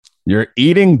You're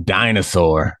eating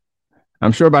dinosaur.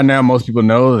 I'm sure by now most people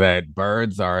know that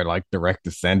birds are like direct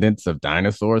descendants of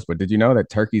dinosaurs, but did you know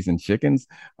that turkeys and chickens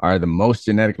are the most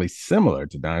genetically similar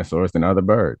to dinosaurs than other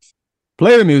birds?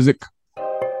 Play the music.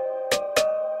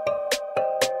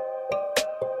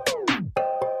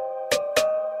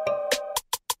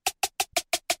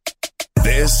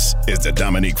 This is the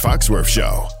Dominique Foxworth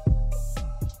Show.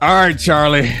 All right,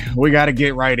 Charlie, we got to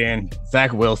get right in.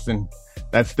 Zach Wilson.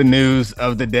 That's the news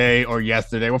of the day or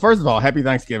yesterday. Well, first of all, happy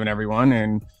Thanksgiving, everyone.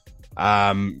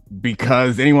 And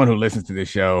because anyone who listens to this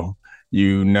show,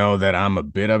 you know that I'm a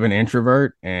bit of an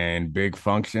introvert and big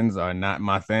functions are not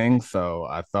my thing. So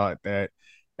I thought that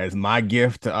as my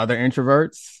gift to other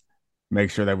introverts, make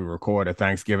sure that we record a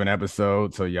Thanksgiving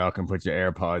episode so y'all can put your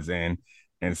AirPods in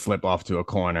and slip off to a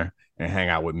corner and hang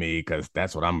out with me because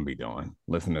that's what I'm gonna be doing.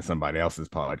 Listen to somebody else's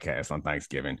podcast on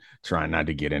Thanksgiving, trying not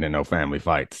to get into no family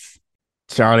fights.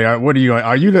 Charlie, what are you?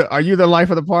 Are you the life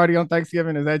of the party on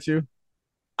Thanksgiving? Is that you?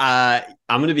 I'm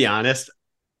gonna be honest.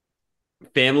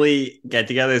 Family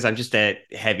get-togethers, I'm just a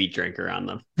heavy drinker on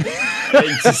them. I'm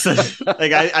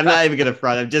not even gonna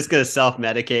front. I'm just gonna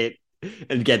self-medicate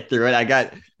and get through it. I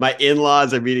got my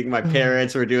in-laws are meeting my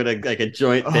parents. We're doing a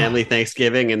joint family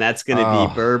Thanksgiving, and that's gonna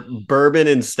be bourbon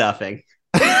and stuffing.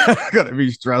 Gonna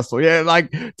be stressful. Yeah,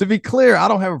 like to be clear, I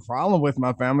don't have a problem with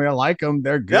my family. I like them.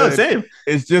 They're No, good. same.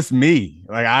 It's just me.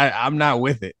 Like I'm not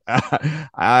with it. I'm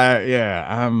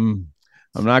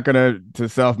not gonna to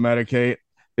self-medicate.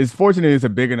 It's fortunate it's a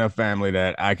big enough family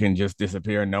that I can just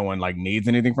disappear and no one like needs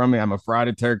anything from me. I'm a fried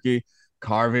a turkey,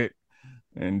 carve it,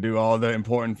 and do all the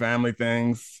important family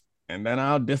things, and then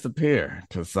I'll disappear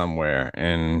to somewhere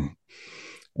and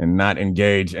not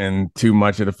engage in too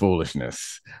much of the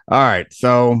foolishness. All right,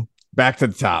 so back to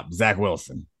the top. Zach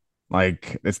Wilson.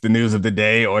 Like it's the news of the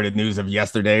day or the news of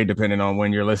yesterday, depending on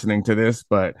when you're listening to this,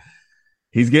 but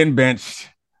he's getting benched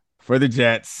for the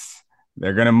Jets.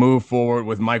 They're gonna move forward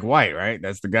with Mike White, right?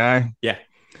 That's the guy. Yeah.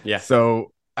 Yeah.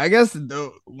 So I guess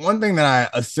the one thing that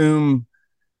I assume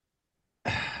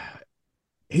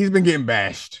he's been getting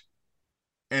bashed,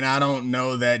 and I don't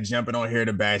know that jumping on here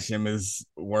to bash him is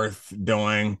worth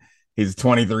doing. He's a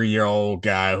 23-year-old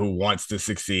guy who wants to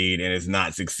succeed and is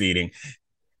not succeeding.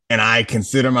 And I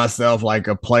consider myself like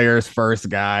a players first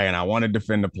guy, and I want to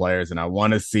defend the players, and I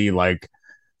want to see like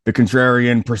the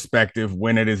contrarian perspective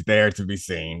when it is there to be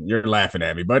seen. You're laughing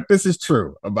at me, but this is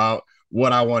true about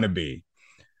what I want to be.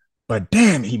 But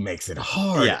damn, he makes it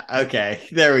hard. Yeah. Okay.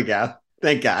 There we go.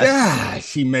 Thank God.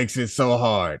 Gosh, he makes it so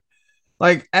hard.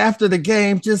 Like after the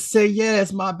game, just say, yeah,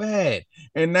 it's my bad.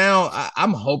 And now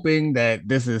I'm hoping that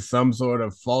this is some sort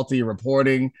of faulty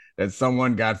reporting that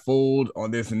someone got fooled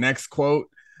on this next quote.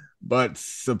 But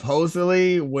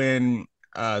supposedly, when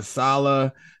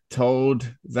Salah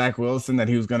told Zach Wilson that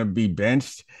he was going to be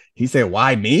benched, he said,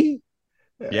 why me?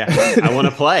 Yeah. I want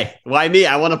to play. Why me?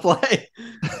 I want to play.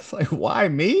 It's like, why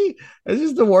me? It's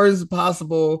just the worst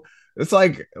possible. It's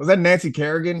like, was that Nancy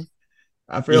Kerrigan?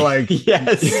 I feel like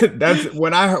yes. That's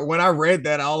when I read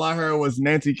that, all I heard was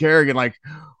Nancy Kerrigan. Like,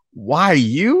 why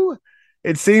you?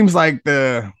 It seems like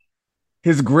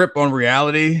his grip on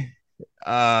reality.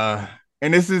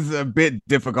 And this is a bit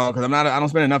difficult because I don't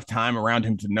spend enough time around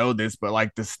him to know this, but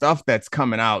like the stuff that's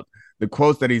coming out, the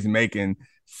quotes that he's making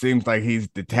seems like he's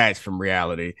detached from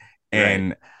reality. And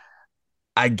right.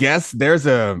 I guess there's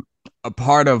a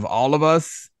part of all of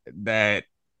us that,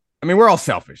 I mean, we're all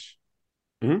selfish.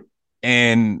 Mm-hmm.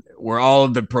 And we're all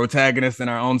the protagonists in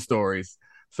our own stories.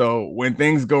 So when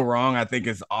things go wrong, I think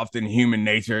it's often human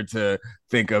nature to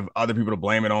think of other people to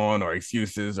blame it on or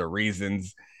excuses or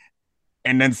reasons.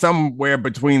 And then somewhere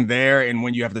between there and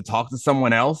when you have to talk to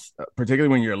someone else, particularly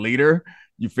when you're a leader,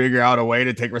 you figure out a way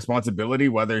to take responsibility,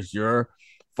 whether it's your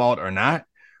fault or not.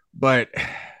 But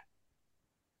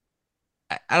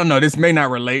I don't know. This may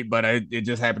not relate, but it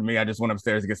just happened to me. I just went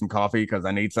upstairs to get some coffee because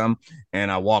I need some.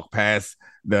 And I walked past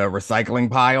the recycling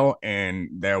pile, and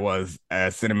there was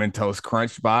a Cinnamon Toast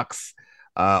Crunch box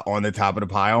on the top of the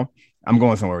pile. I'm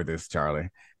going somewhere with this, Charlie.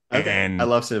 Okay. And I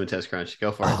love Cinnamon Toast Crunch.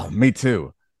 Go for it. Oh, me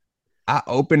too. I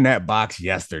opened that box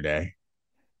yesterday,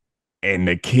 and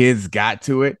the kids got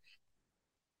to it.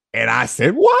 And I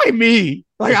said, why me?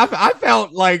 Like, I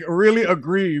felt like really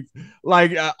aggrieved.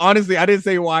 Like, honestly, I didn't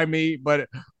say why me, but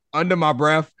under my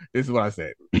breath, this is what I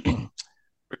said. Man,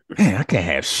 I can't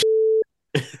have shit.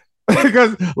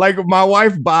 Because, like, my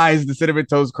wife buys the Cinnamon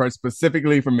Toast Crunch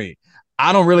specifically for me.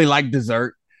 I don't really like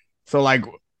dessert. So, like,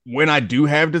 when I do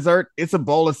have dessert, it's a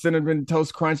bowl of Cinnamon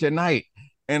Toast Crunch at night.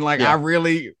 And, like, I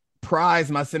really prize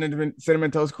my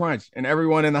cinnamon Toast Crunch. And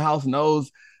everyone in the house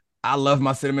knows I love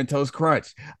my cinnamon toast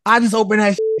crunch. I just opened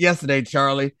that yesterday,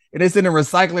 Charlie, and it's in a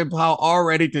recycling pile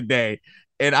already today.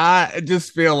 And I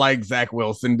just feel like Zach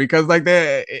Wilson because like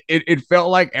it felt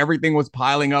like everything was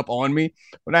piling up on me.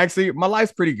 But actually, my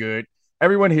life's pretty good.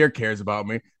 Everyone here cares about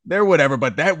me. They're whatever.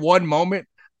 But that one moment,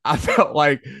 I felt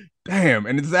like, damn.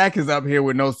 And Zach is up here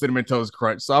with no cinnamon toast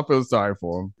crunch, so I feel sorry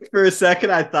for him. For a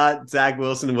second, I thought Zach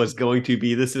Wilson was going to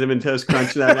be the cinnamon toast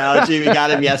crunch in that analogy. We got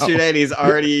him yesterday, and he's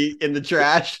already in the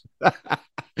trash.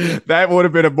 That would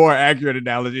have been a more accurate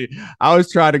analogy. I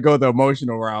was trying to go the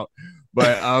emotional route,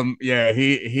 but yeah,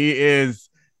 he is.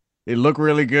 It looked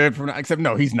really good from except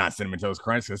no, he's not cinnamon toast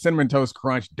crunch because cinnamon toast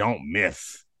crunch don't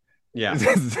miss. Yeah,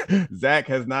 Zach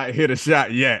has not hit a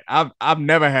shot yet. I've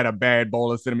never had a bad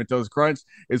bowl of cinnamon toast crunch.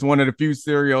 It's one of the few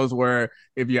cereals where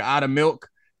if you're out of milk,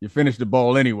 you finish the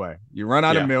bowl anyway. You run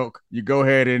out of milk, you go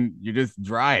ahead and you just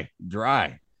dry.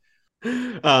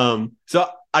 So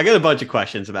I got a bunch of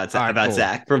questions about cool.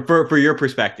 Zach for your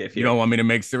perspective. You don't want me to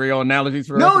make cereal analogies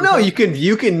for no.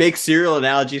 You can make cereal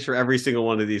analogies for every single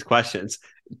one of these questions.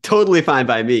 Totally fine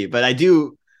by me. But I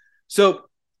do. So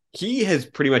he has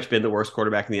pretty much been the worst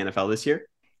quarterback in the NFL this year.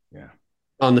 Yeah,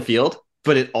 on the field.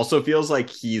 But it also feels like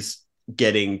he's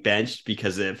getting benched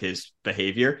because of his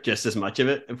behavior, just as much of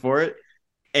it for it.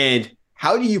 And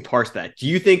how do you parse that? Do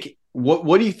you think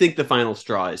what do you think the final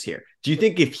straw is here? Do you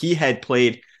think if he had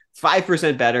played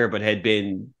 5% better but had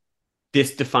been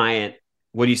this defiant,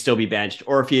 would he still be benched?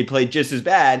 Or if he had played just as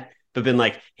bad but been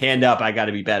like, hand up, I got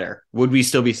to be better, would we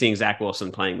still be seeing Zach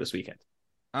Wilson playing this weekend?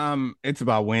 It's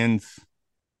about wins.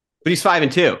 But he's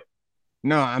 5-2.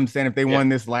 No, I'm saying if they won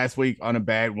this last week on a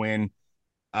bad win,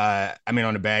 on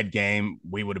a bad game,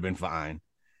 we would have been fine.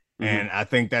 Mm-hmm. And I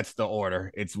think that's the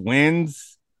order. It's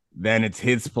wins, then it's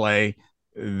his play,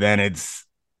 then it's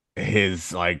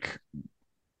his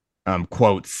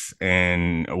quotes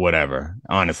and whatever,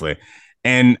 honestly.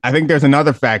 And I think there's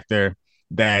another factor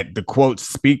that the quotes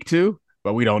speak to,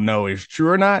 but we don't know is true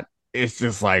or not. It's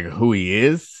just like who he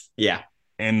is. Yeah.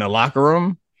 In the locker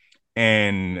room.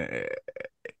 And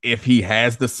if he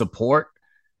has the support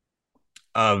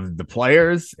of the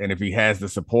players and if he has the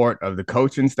support of the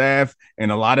coaching staff,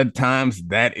 and a lot of times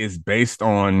that is based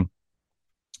on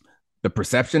the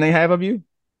perception they have of you.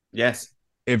 Yes.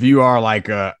 If you are like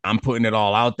I'm putting it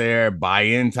all out there,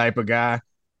 buy-in type of guy,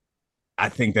 I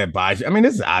think that buys you. I mean,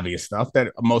 this is obvious stuff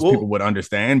that most people would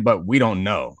understand, but we don't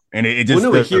know. And it just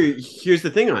here's the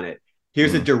thing on it.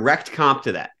 Here's a direct comp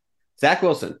to that. Zach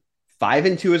Wilson,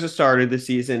 5-2 as a starter this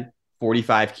season,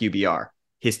 45 QBR.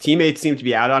 His teammates seem to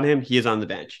be out on him. He is on the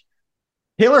bench.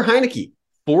 Taylor Heineke,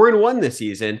 4-1 this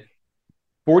season,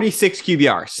 46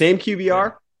 QBR. Same QBR.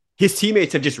 Yeah. His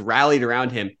teammates have just rallied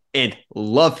around him and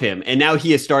love him. And now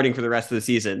he is starting for the rest of the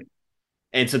season.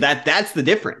 And so that's the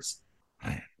difference.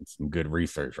 Some good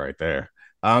research right there.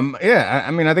 I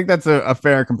think that's a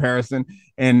fair comparison.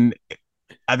 And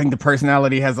I think the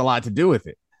personality has a lot to do with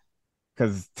it.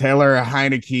 Because Taylor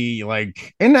Heineke,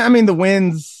 the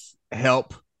wins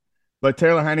help, but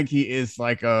Taylor Heineke is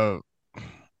like I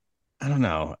don't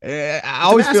know. I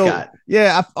always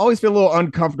feel a little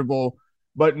uncomfortable,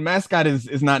 but mascot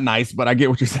is not nice, but I get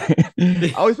what you're saying.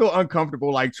 I always feel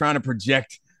uncomfortable, like trying to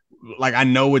project, like I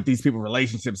know what these people's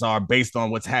relationships are based on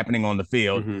what's happening on the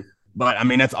field. Mm-hmm. But I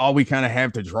mean, that's all we kind of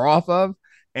have to draw off of.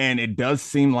 And it does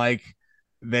seem like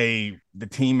the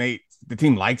team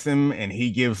likes him and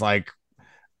he gives like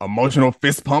emotional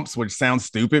fist pumps, which sounds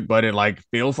stupid, but it like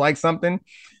feels like something.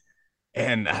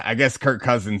 And I guess Kirk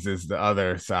Cousins is the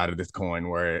other side of this coin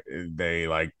where they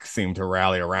like seem to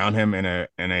rally around him in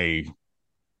a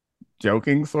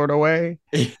joking sort of way.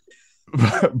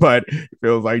 But it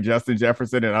feels like Justin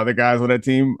Jefferson and other guys on that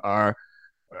team are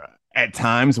at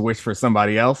times wish for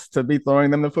somebody else to be throwing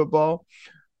them the football.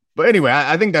 But anyway,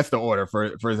 I think that's the order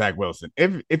for Zach Wilson.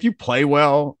 If you play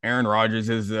well, Aaron Rodgers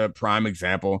is a prime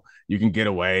example. You can get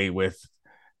away with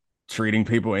treating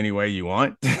people any way you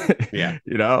want. Yeah.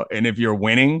 And if you're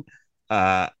winning,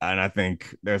 and I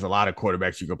think there's a lot of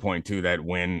quarterbacks you could point to that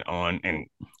win on, and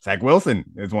Zach Wilson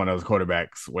is one of those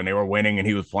quarterbacks. When they were winning and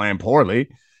he was playing poorly,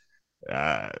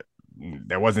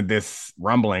 there wasn't this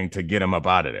rumbling to get him up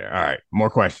out of there. All right, more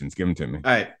questions. Give them to me.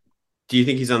 All right. Do you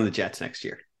think he's on the Jets next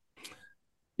year?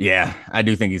 Yeah, I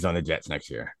do think he's on the Jets next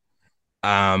year.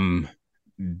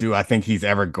 Do I think he's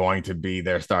ever going to be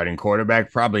their starting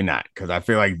quarterback? Probably not, because I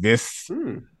feel like this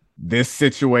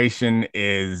situation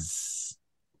is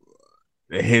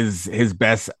his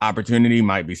best opportunity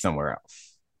might be somewhere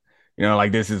else.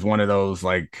 This is one of those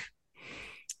like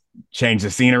change the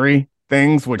scenery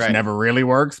things, which never really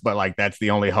works, but like that's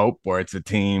the only hope where it's a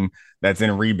team that's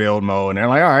in rebuild mode and they're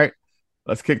like, all right,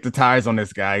 let's kick the tires on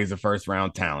this guy. He's a first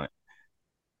round talent.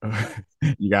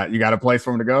 You got a place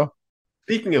for him to go?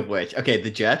 Speaking of which, okay,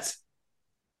 the Jets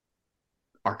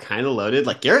are kind of loaded.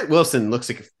 Like Garrett Wilson looks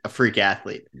like a freak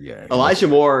athlete. Yeah. Elijah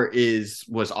Moore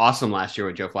was awesome last year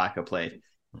when Joe Flacco played.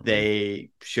 They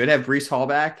should have Brees Hall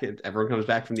back. If everyone comes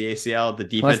back from the ACL, the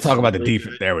defense. Let's talk about really the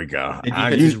defense. good. There we go. The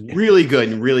defense is really good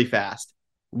and really fast.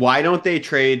 Why don't they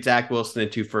trade Zach Wilson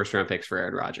and 2 first-round picks for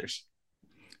Aaron Rodgers?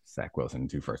 Zach Wilson and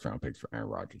 2 first-round picks for Aaron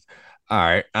Rodgers. All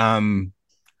right.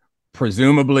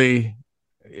 Presumably,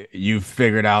 you've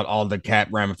figured out all the cap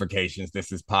ramifications.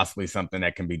 This is possibly something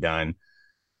that can be done.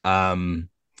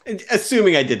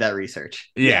 Assuming I did that research.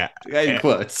 Yeah. In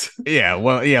quotes. Yeah.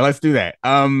 Well, yeah, let's do that.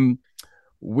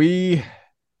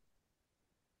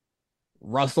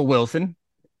 Russell Wilson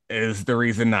is the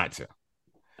reason not to.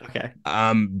 Okay.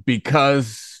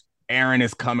 Because Aaron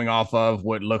is coming off of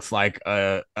what looks like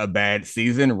a bad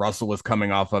season. Russell was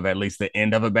coming off of at least the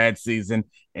end of a bad season,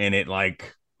 and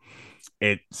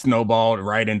it snowballed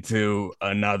right into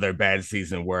another bad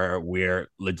season where we're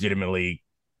legitimately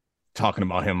talking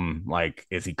about him like,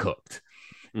 is he cooked?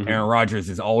 Mm-hmm. Aaron Rodgers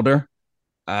is older,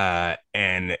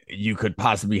 and you could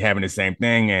possibly be having the same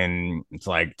thing. And it's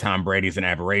like Tom Brady's an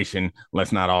aberration.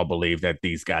 Let's not all believe that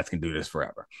these guys can do this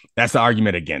forever. That's the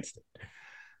argument against it.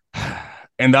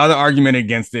 And the other argument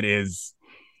against it is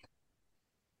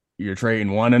you're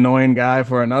trading one annoying guy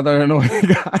for another annoying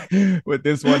guy, but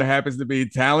this one happens to be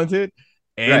talented,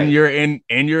 and right. you're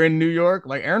in New York.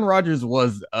 Like Aaron Rodgers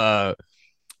was I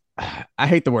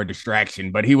hate the word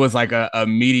distraction, but he was like a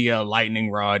media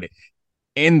lightning rod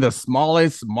in the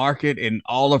smallest market in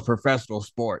all of professional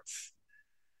sports.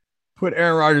 Put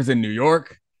Aaron Rodgers in New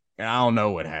York, and I don't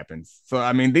know what happens. So,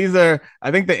 I mean,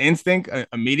 I think the instinct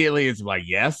immediately is like,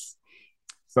 yes.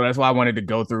 So that's why I wanted to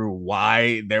go through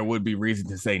why there would be reason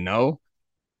to say no.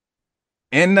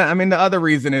 And I mean, the other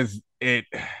reason is it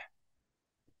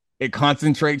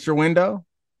concentrates your window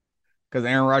because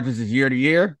Aaron Rodgers is year to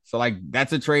year. So like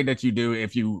that's a trade that you do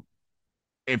if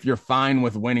you're fine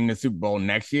with winning the Super Bowl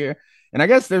next year. And I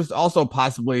guess there's also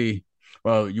possibly,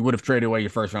 well, you would have traded away your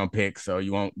first round pick, so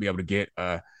you won't be able to get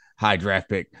a high draft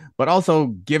pick. But also,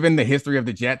 given the history of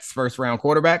the Jets' first round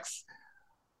quarterbacks,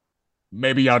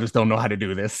 maybe y'all just don't know how to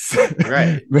do this.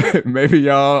 Right. Maybe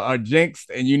y'all are jinxed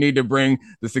and you need to bring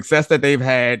the success that they've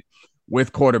had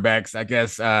with quarterbacks. I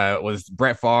guess was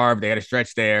Brett Favre. They had a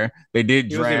stretch there. They did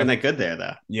draft. He wasn't even that good there,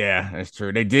 though. Yeah, that's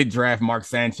true. They did draft Mark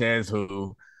Sanchez,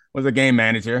 who was a game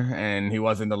manager, and he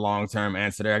wasn't the long-term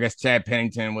answer there. I guess Chad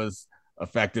Pennington was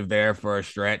effective there for a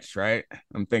stretch, right?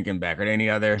 I'm thinking back. Are there any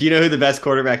other? Do you know who the best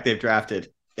quarterback they've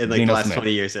drafted in like the last Smith.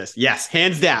 20 years is? Yes,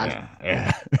 hands down.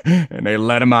 Yeah. And they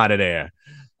let him out of there.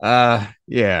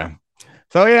 Yeah.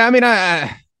 So yeah, I mean,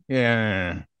 I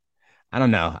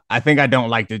don't know. I think I don't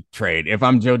like the trade. If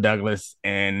I'm Joe Douglas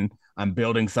and I'm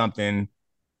building something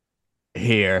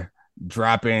here,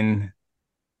 dropping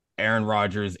Aaron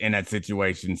Rodgers in that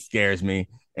situation scares me.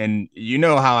 And you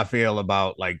know how I feel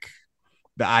about like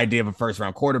the idea of a first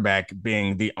round quarterback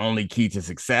being the only key to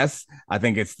success. I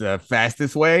think it's the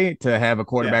fastest way to have a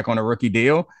quarterback on a rookie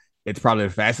deal. It's probably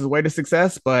the fastest way to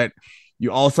success, but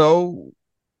you also,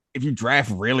 if you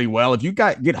draft really well, if you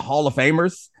get Hall of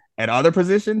Famers at other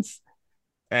positions,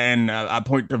 and I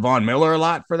point to Von Miller a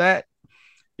lot for that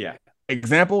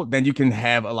example, then you can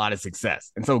have a lot of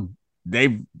success. And so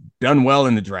they've done well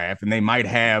in the draft, and they might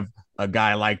have a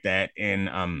guy like that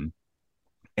in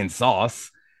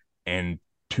Sauce, and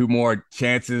 2 more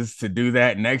chances to do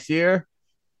that next year.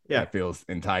 Yeah, that feels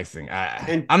enticing.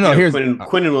 I'm not here.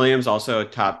 Quinnen Williams, also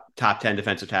top 10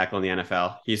 defensive tackle in the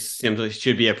NFL. He simply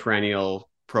should be a perennial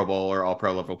Pro Bowl or All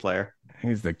Pro level player.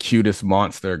 He's the cutest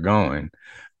monster going.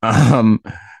 I'll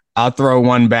throw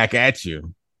one back at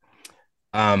you.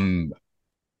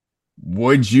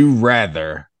 Would you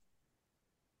rather?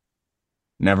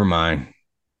 Never mind.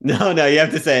 No, you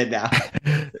have to say it now.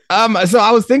 So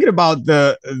I was thinking about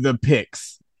the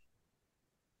picks.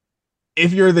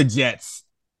 If you're the Jets,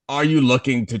 are you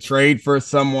looking to trade for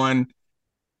someone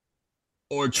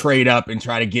or trade up and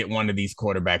try to get one of these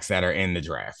quarterbacks that are in the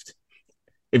draft?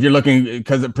 If you're looking,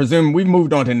 because I presume we've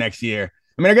moved on to next year.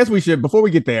 I mean, I guess we should, before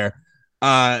we get there,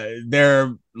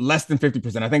 they're less than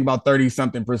 50%. I think about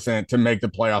 30-something% to make the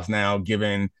playoffs now,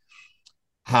 given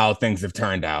how things have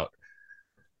turned out.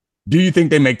 Do you think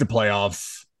they make the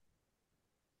playoffs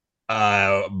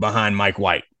behind Mike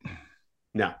White?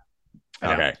 No.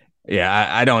 Okay. Yeah,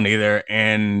 I don't either.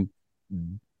 And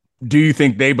do you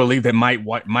think they believe that Mike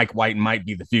White might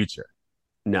be the future?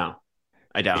 No,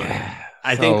 I don't. Yeah,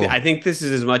 I think this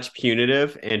is as much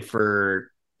punitive and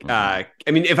for I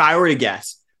mean, if I were to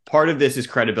guess, part of this is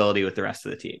credibility with the rest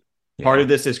of the team. Part of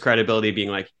this is credibility being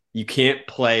like, you can't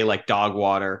play like dog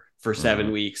water for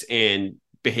 7 weeks and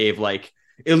behave like,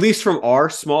 at least from our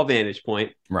small vantage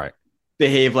point, right,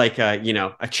 behave like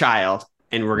a child,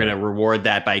 and we're going to reward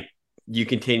that by you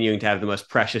continuing to have the most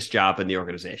precious job in the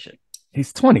organization.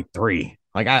 He's 23.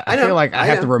 Like I feel like I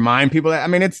have to remind people that. I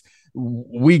mean,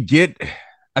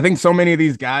 I think so many of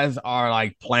these guys are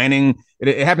like planning.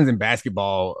 It happens in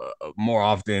basketball more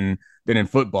often than in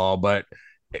football, but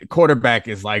quarterback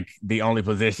is like the only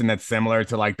position that's similar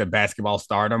to like the basketball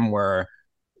stardom, where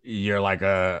you're like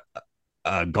a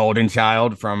golden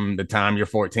child from the time you're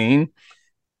 14.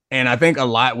 And I think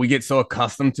we get so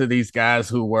accustomed to these guys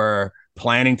who were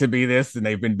planning to be this, and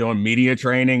they've been doing media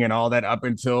training and all that up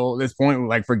until this point.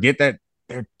 Like, forget that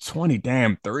they're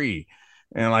 23.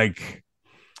 And like,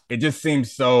 it just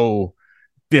seems so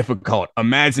difficult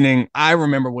imagining. I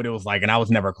remember what it was like, and I was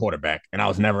never a quarterback, and I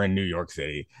was never in New York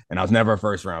City, and I was never a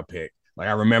first round pick. Like,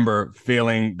 I remember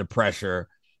feeling the pressure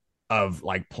of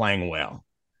like playing well.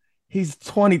 He's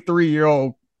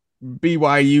 23-year-old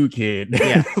BYU kid,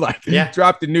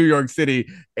 dropped in New York City,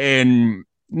 and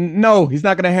no, he's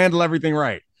not going to handle everything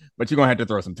right, but you're going to have to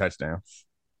throw some touchdowns.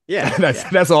 Yeah,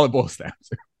 that's all it boils down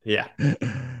to. Yeah.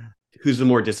 Who's the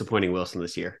more disappointing Wilson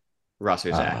this year, Russ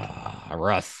or Zach?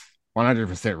 Russ,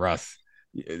 100% Russ.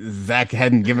 Zach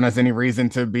hadn't given us any reason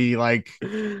to be like,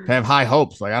 to have high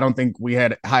hopes. Like, I don't think we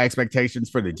had high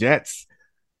expectations for the Jets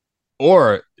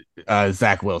or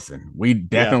Zach Wilson. We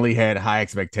definitely had high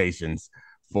expectations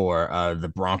for the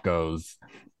Broncos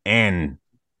and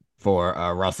for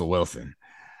Russell Wilson.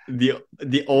 The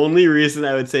only reason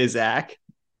I would say Zach,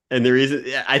 and the reason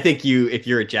I think if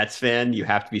you're a Jets fan, you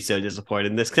have to be so disappointed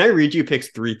in this. Can I read you picks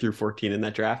 3 through 14 in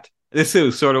that draft? This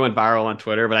sort of went viral on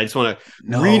Twitter, but I just want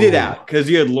to read it out, because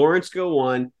you had Lawrence go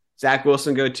 1, Zach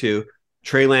Wilson go 2,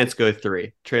 Trey Lance go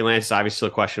 3. Trey Lance is obviously still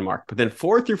a question mark, but then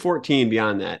 4 through 14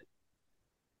 beyond that: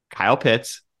 Kyle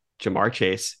Pitts, Jamar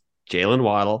Chase, Jalen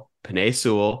Waddle, Penei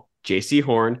Sewell, J.C.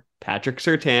 Horn, Patrick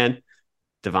Surtain,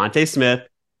 Devontae Smith,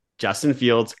 Justin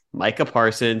Fields, Micah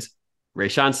Parsons,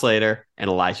 Rashawn Slater, and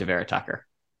Elijah Vera Tucker.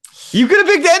 You could have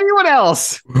picked anyone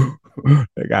else.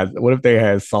 Guys, what if they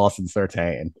had Sauce and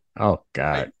Surtain? Oh,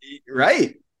 God.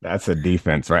 Right. That's a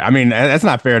defense, right? I mean, that's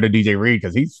not fair to DJ Reed,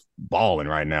 because he's balling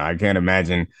right now. I can't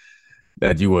imagine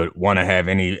that you would want to have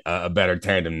any a better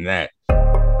tandem than that.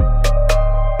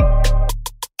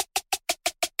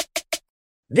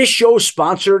 This show is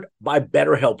sponsored by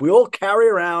BetterHelp. We all carry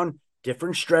around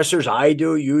different stressors. I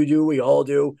do, you do, we all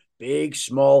do, big,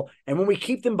 small. And when we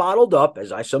keep them bottled up,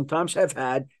 as I sometimes have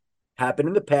had happen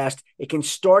in the past, it can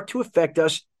start to affect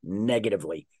us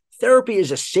negatively. Therapy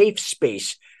is a safe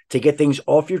space to get things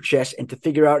off your chest and to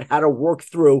figure out how to work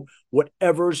through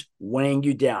whatever's weighing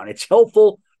you down. It's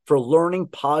helpful for learning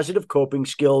positive coping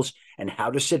skills and how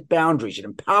to set boundaries. It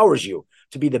empowers you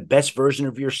to be the best version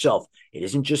of yourself. It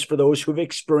isn't just for those who've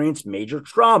experienced major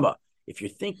trauma. If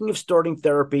you're thinking of starting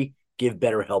therapy, give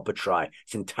BetterHelp a try.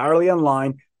 It's entirely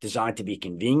online, designed to be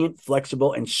convenient,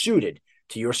 flexible, and suited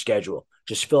to your schedule.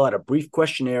 Just fill out a brief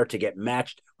questionnaire to get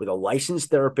matched with a licensed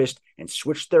therapist and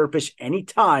switch therapists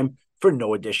anytime for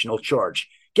no additional charge.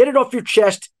 Get it off your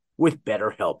chest with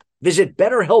BetterHelp. Visit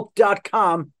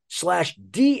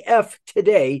BetterHelp.com/DF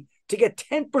today to get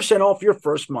 10% off your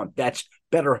first month. That's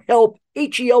BetterHelp,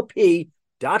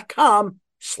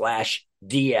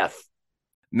 HELP.com/DF.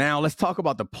 Now let's talk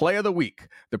about the play of the week.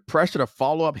 The pressure to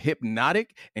follow up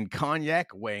Hypnotic and Cognac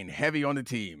weighing heavy on the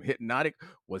team. Hypnotic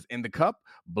was in the cup,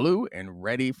 blue, and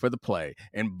ready for the play.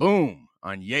 And boom,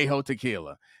 Añejo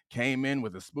Tequila came in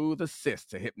with a smooth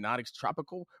assist to Hypnotic's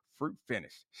tropical fruit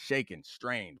finish. Shaken,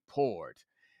 strained, poured.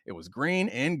 It was green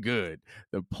and good.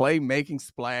 The playmaking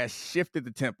splash shifted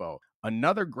the tempo.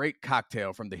 Another great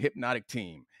cocktail from the Hypnotic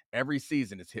team. Every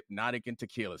season is Hypnotic and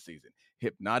Tequila season.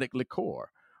 Hypnotic Liqueur.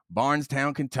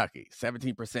 Barnstown, Kentucky.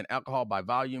 17% alcohol by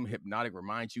volume. Hypnotic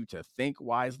reminds you to think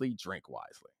wisely, drink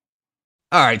wisely.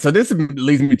 All right, so this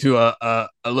leads me to a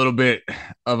little bit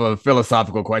of a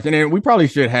philosophical question, and we probably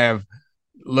should have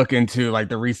look into like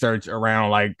the research around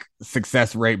like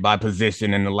success rate by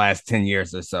position in the last 10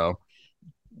 years or so,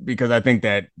 because I think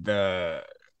that the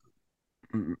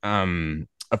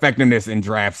effectiveness in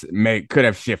drafts could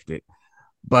have shifted,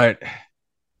 but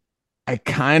I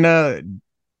kind of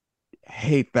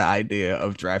hate the idea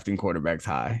of drafting quarterbacks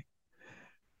high.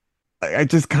 I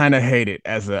just kind of hate it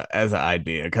as an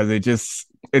idea, because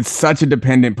it's such a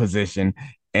dependent position,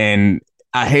 and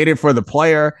I hate it for the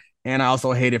player, and I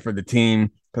also hate it for the team,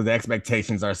 because the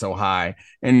expectations are so high.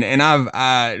 And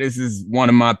this is one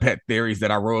of my pet theories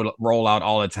that I roll out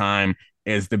all the time,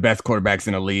 is the best quarterbacks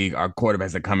in the league are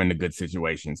quarterbacks that come into good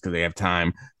situations because they have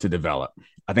time to develop.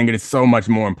 I think it is so much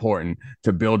more important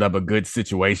to build up a good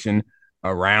situation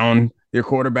around your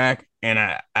quarterback. And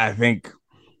I think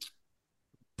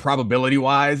probability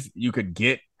wise, you could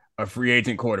get a free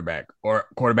agent quarterback or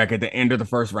quarterback at the end of the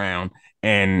first round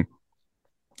and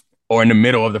or in the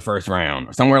middle of the first round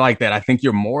or somewhere like that. I think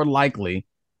you're more likely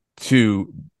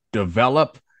to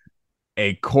develop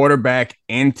a quarterback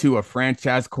into a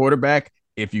franchise quarterback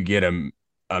if you get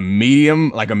a medium,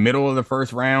 like a middle of the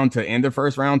first round to end the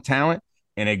first round talent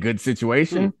in a good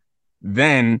situation,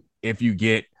 then if you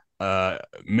get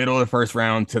middle of the first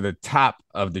round to the top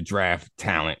of the draft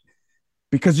talent.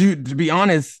 Because to be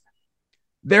honest,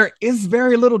 there is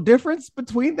very little difference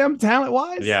between them talent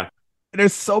wise. Yeah.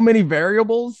 There's so many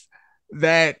variables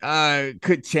that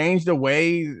could change the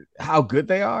way how good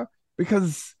they are.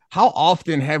 Because how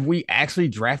often have we actually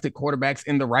drafted quarterbacks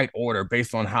in the right order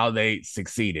based on how they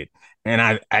succeeded?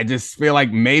 And I just feel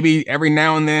like maybe every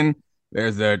now and then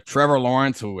there's a Trevor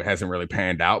Lawrence who hasn't really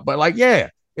panned out. But like, yeah,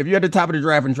 if you're at the top of the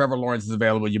draft and Trevor Lawrence is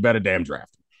available, you better damn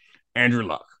draft him. Andrew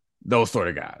Luck, those sort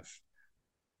of guys.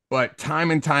 But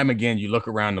time and time again, you look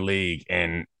around the league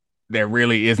and there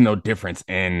really is no difference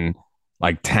in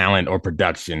like talent or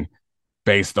production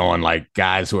based on like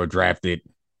guys who are drafted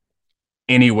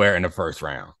anywhere in the first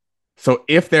round. So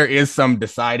if there is some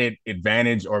decided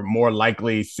advantage or more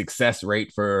likely success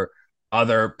rate for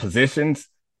other positions,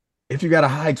 if you got a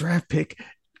high draft pick,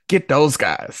 get those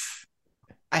guys.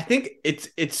 I think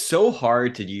it's so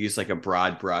hard to use like a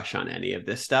broad brush on any of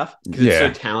this stuff because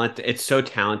it's so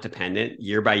talent dependent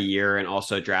year by year and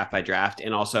also draft by draft.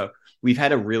 And also we've had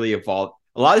to really evolve.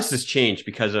 A lot of this has changed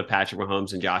because of Patrick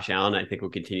Mahomes and Josh Allen. I think will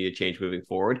continue to change moving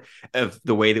forward of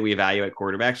the way that we evaluate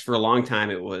quarterbacks. For a long time,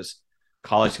 it was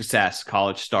college success,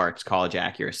 college starts, college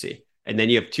accuracy. And then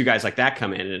you have two guys like that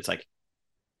come in and it's like,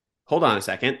 hold on a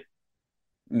second.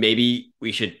 Maybe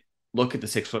we should look at the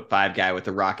 6'5" guy with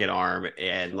the rocket arm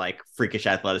and like freakish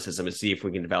athleticism and see if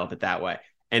we can develop it that way.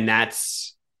 And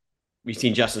we've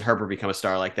seen Justin Herbert become a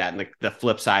star like that. And the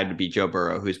flip side would be Joe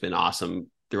Burrow, who's been awesome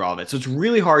through all of it. So it's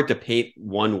really hard to paint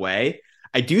one way.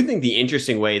 I do think the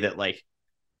interesting way that like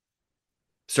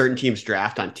certain teams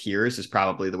draft on tiers is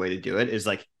probably the way to do it is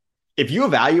like, if you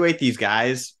evaluate these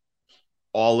guys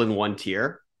all in one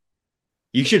tier,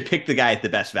 you should pick the guy at the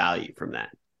best value from that.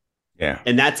 Yeah.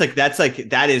 And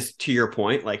that is to your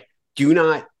point, like do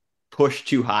not push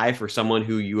too high for someone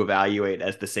who you evaluate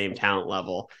as the same talent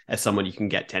level as someone you can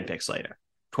get 10 picks later,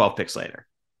 12 picks later,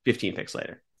 15 picks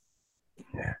later.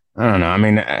 Yeah. I don't know. I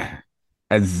mean,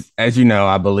 as you know,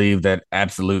 I believe that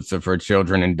absolutes are for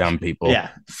children and dumb people.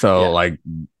 Yeah. So like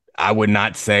I would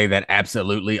not say that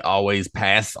absolutely always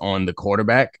pass on the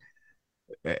quarterback.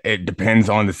 It depends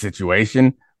on the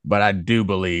situation, but I do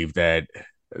believe that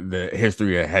the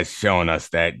history has shown us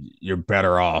that you're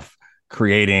better off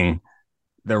creating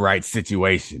the right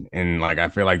situation. And like, I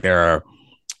feel like there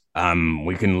are,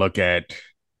 we can look at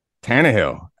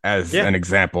Tannehill as an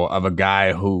example of a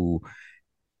guy who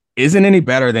isn't any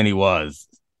better than he was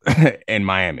in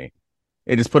Miami.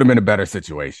 It just put him in a better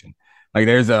situation. Like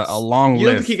there's a long list. You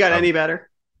don't think he got any better?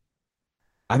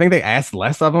 I think they asked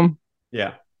less of him.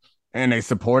 Yeah. And they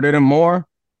supported him more.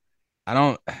 I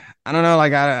don't know.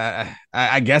 Like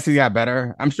I guess he got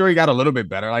better. I'm sure he got a little bit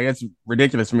better. Like it's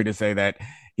ridiculous for me to say that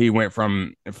he went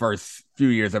from the first few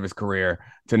years of his career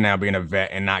to now being a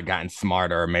vet and not gotten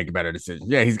smarter or make better decisions.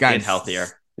 Yeah, he's gotten healthier.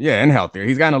 Yeah, and healthier.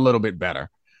 He's gotten a little bit better.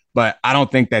 But I don't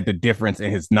think that the difference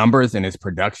in his numbers and his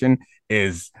production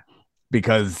is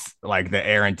because like the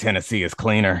air in Tennessee is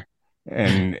cleaner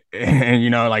and you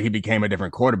know, like he became a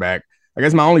different quarterback. I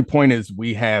guess my only point is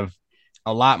we have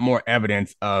a lot more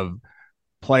evidence of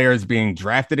players being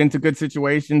drafted into good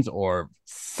situations or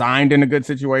signed into good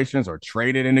situations or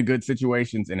traded into good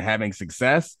situations and having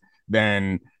success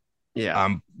than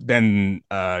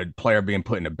a player being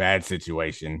put in a bad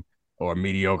situation or a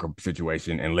mediocre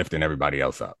situation and lifting everybody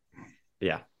else up.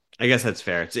 Yeah, I guess that's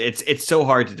fair. It's so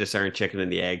hard to discern chicken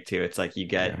and the egg too. It's like you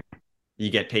get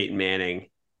Peyton Manning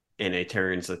and it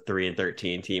turns a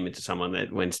 3-13 team into someone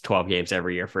that wins 12 games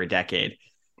every year for a decade.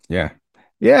 Yeah.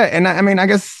 Yeah. And I mean, I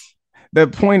guess the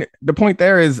point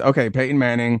there is, okay, Peyton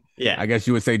Manning. Yeah. I guess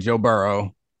you would say Joe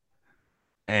Burrow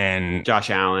and Josh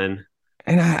Allen.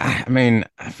 And I mean,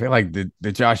 I feel like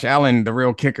the Josh Allen, the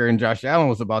real kicker in Josh Allen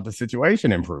was about the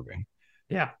situation improving.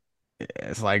 Yeah.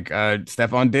 It's like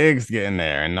Stephon Diggs getting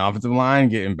there and the offensive line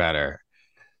getting better.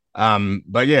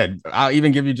 But yeah, I'll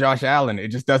even give you Josh Allen. It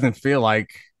just doesn't feel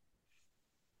like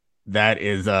that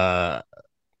is a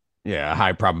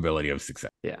high probability of success.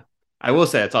 Yeah. I will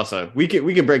say it's also we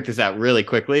can break this out really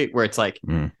quickly where it's like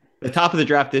the top of the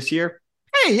draft this year,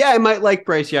 hey, yeah, I might like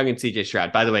Bryce Young and CJ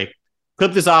Stroud. By the way,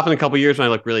 clip this off in a couple years when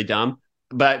I look really dumb.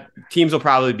 But teams will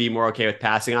probably be more okay with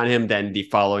passing on him than the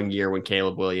following year when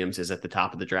Caleb Williams is at the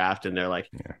top of the draft. And they're like,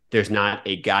 there's not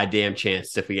a goddamn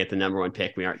chance if we get the number one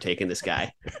pick, we aren't taking this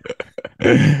guy.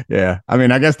 Yeah. I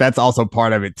mean, I guess that's also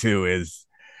part of it too, is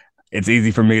it's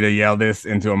easy for me to yell this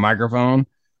into a microphone.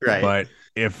 Right. But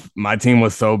if my team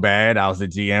was so bad, I was the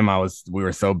GM, we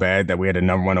were so bad that we had a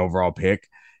number one overall pick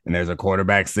and there's a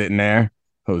quarterback sitting there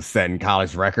who's setting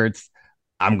college records,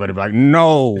 I'm going to be like,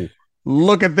 no.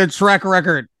 Look at the track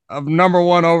record of number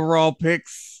one overall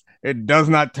picks. It does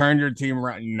not turn your team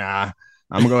around. Nah,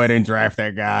 I'm going to go ahead and draft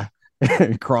that guy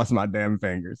and cross my damn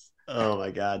fingers. Oh,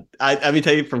 my God. I mean,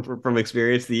 tell you from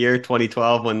experience, the year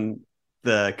 2012 when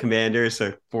the Commanders,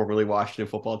 so formerly Washington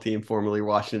football team, formerly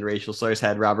Washington Racial Slurs,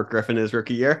 had Robert Griffin his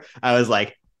rookie year, I was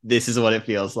like, this is what it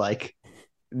feels like.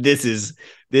 This is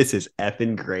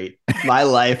effing great. My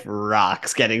life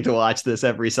rocks getting to watch this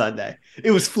every Sunday.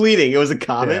 It was fleeting. It was a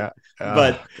comment,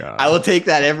 but God. I will take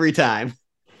that every time.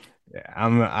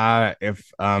 Yeah,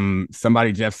 if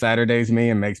somebody Jeff Saturdays me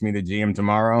and makes me the GM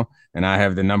tomorrow and I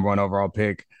have the number one overall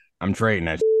pick, I'm trading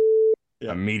that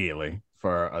immediately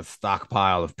for a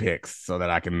stockpile of picks so that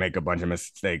I can make a bunch of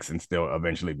mistakes and still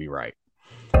eventually be right.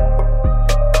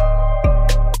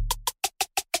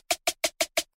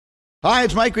 Hi,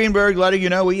 it's Mike Greenberg letting you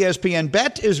know ESPN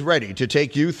Bet is ready to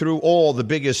take you through all the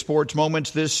biggest sports moments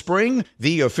this spring.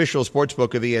 The official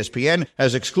sportsbook of ESPN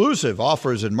has exclusive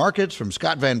offers and markets from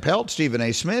Scott Van Pelt, Stephen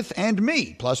A. Smith, and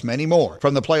me, plus many more.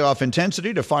 From the playoff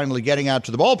intensity to finally getting out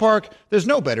to the ballpark, there's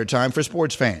no better time for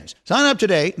sports fans. Sign up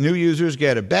today. New users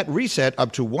get a bet reset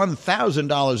up to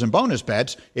 $1,000 in bonus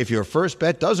bets if your first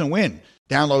bet doesn't win.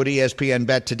 Download ESPN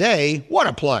Bet today. What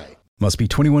a play. Must be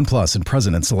 21 plus and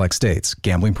present in select states.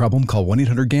 Gambling problem? Call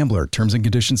 1-800-GAMBLER. Terms and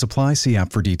conditions apply. See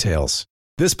app for details.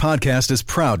 This podcast is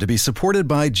proud to be supported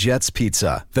by Jets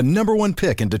Pizza, the number one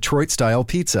pick in Detroit-style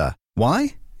pizza.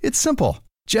 Why? It's simple.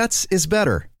 Jets is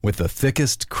better. With the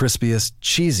thickest, crispiest,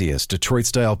 cheesiest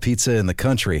Detroit-style pizza in the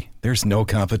country, there's no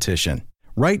competition.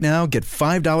 Right now, get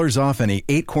 $5 off any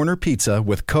 8-corner pizza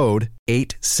with code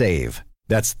 8SAVE.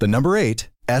 That's the number 8,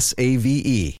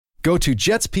 S-A-V-E. Go to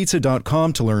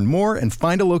jetspizza.com to learn more and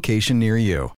find a location near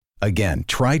you. Again,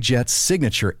 try Jet's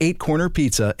signature 8-corner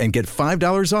pizza and get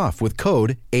 $5 off with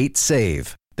code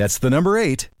 8SAVE. That's the number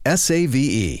 8,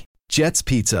 S-A-V-E. Jet's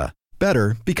Pizza.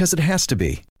 Better because it has to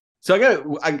be. So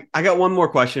I got one more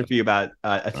question for you about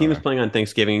a team is playing on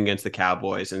Thanksgiving against the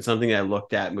Cowboys, and something that I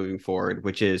looked at moving forward,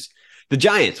 which is the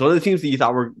Giants, one of the teams that you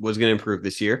thought was going to improve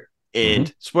this year.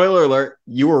 And spoiler alert,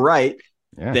 you were right.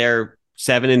 Yeah. They're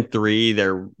 7-3.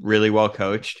 They're really well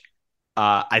coached.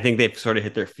 I think they've sort of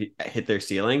hit their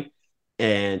ceiling.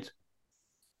 And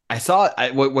I saw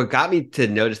what got me to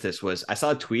notice this was I saw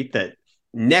a tweet that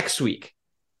next week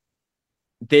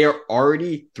they are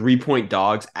already 3-point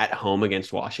dogs at home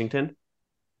against Washington.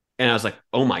 And I was like,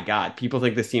 oh my God, people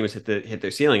think this team has hit their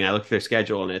ceiling. And I looked at their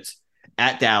schedule and it's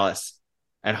at Dallas,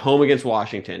 at home against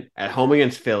Washington, at home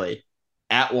against Philly,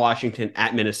 at Washington,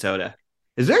 at Minnesota.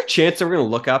 Is there a chance that we're going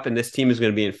to look up and this team is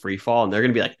going to be in free fall and they're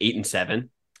going to be like 8-7?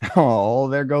 Oh,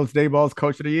 there goes Dayball's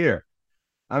coach of the year.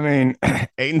 I mean,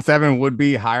 8-7 would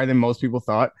be higher than most people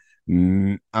thought.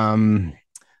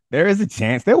 There is a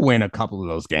chance they'll win a couple of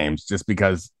those games just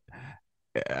because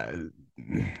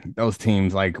those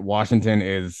teams like Washington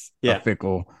is a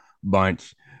fickle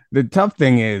bunch. The tough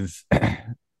thing is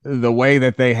the way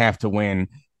that they have to win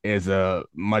is a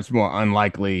much more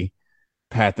unlikely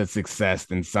path of success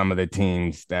than some of the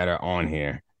teams that are on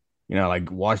here. You know,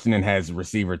 like Washington has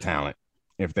receiver talent.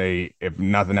 If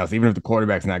nothing else, even if the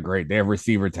quarterback's not great, they have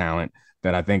receiver talent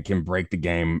that I think can break the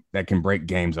game, that can break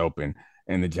games open.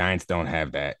 And the Giants don't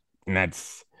have that. And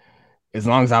that's, as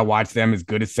long as I watch them, as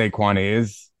good as Saquon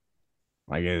is,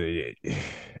 like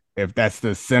if that's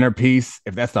the centerpiece,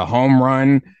 if that's the home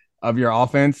run of your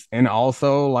offense, and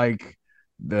also like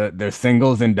their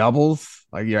singles and doubles,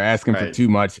 like you're asking for too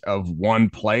much of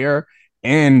one player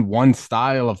and one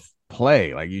style of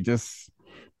play. Like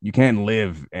you can't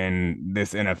live in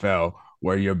this NFL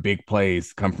where your big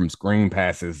plays come from screen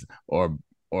passes or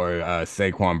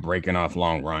Saquon breaking off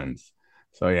long runs.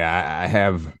 So yeah, I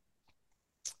have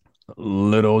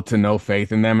little to no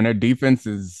faith in them, and their defense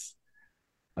is,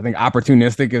 I think,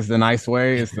 opportunistic is the nice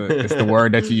way. It's the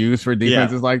word that you use for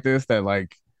defenses like this that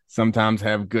like sometimes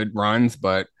have good runs,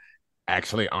 but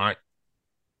actually aren't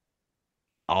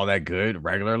all that good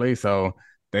regularly. So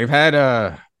they've had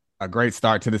a great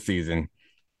start to the season,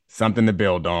 something to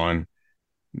build on.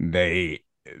 The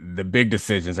big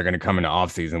decisions are going to come in the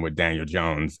offseason with Daniel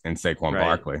Jones and Saquon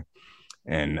Barkley.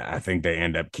 And I think they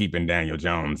end up keeping Daniel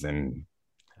Jones, and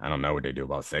I don't know what they do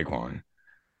about Saquon.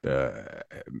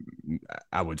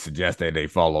 I would suggest that they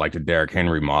follow like the Derrick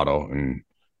Henry model and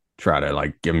try to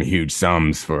like give him huge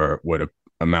sums for what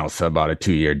amounts to about a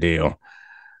 2-year deal,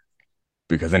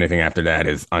 because anything after that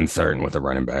is uncertain with a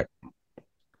running back.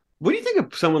 What do you think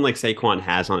of someone like Saquon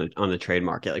has on the trade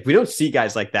market? Like, we don't see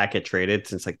guys like that get traded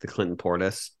since like the Clinton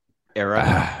Portis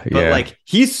era, but like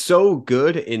he's so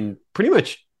good in pretty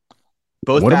much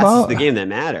both facets of the game that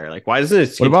matter. Like, why doesn't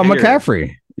it? What about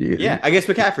McCaffrey? Yeah, I guess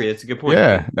McCaffrey. That's a good point.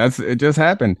 Yeah, it just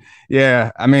happened.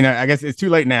 Yeah, I mean, I guess it's too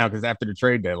late now because after the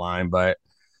trade deadline. But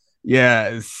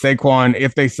yeah, Saquon,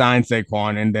 if they sign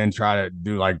Saquon and then try to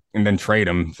do and then trade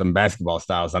him some basketball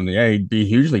style something, yeah, he'd be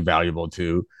hugely valuable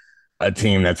to a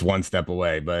team that's one step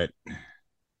away. But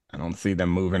I don't see them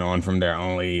moving on from their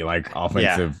only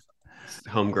offensive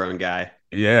homegrown guy.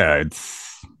 Yeah,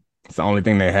 it's the only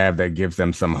thing they have that gives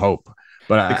them some hope.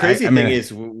 But the crazy thing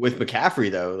is with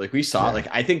McCaffrey, though, like we saw,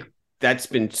 I think that's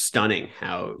been stunning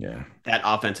how that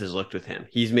offense has looked with him.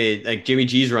 He's made Jimmy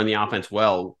G's run the offense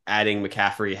well, adding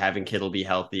McCaffrey, having Kittle be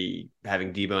healthy,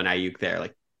 having Debo and Ayuk there.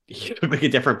 Like, he looked like a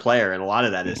different player. And a lot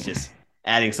of that is just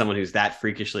adding someone who's that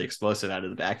freakishly explosive out of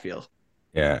the backfield.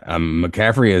 Yeah.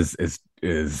 McCaffrey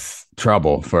is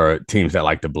trouble for teams that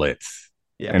like to blitz.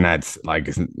 Yeah. And that's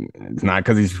it's not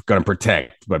because he's going to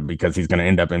protect, but because he's going to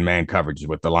end up in man coverage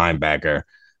with the linebacker,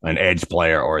 an edge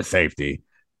player, or a safety.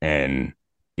 And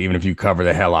even if you cover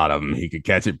the hell out of him, he could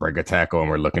catch it, break a tackle, and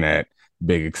we're looking at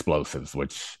big explosives,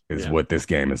 which is what this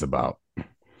game is about.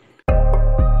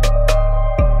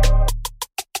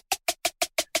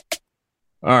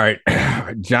 All right.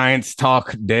 Giants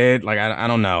talk dead. I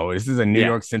don't know. This is a New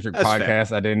York centric podcast.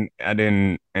 Fair. I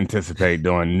didn't anticipate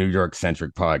doing New York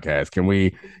centric podcast. Can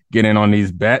we get in on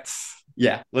these bets?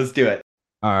 Yeah, let's do it.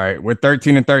 All right. We're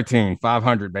 13-13,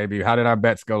 500, baby. How did our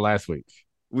bets go last week?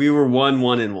 We were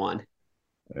 1-1-1.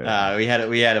 We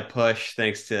had a push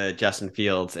thanks to Justin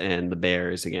Fields and the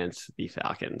Bears against the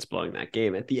Falcons blowing that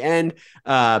game at the end.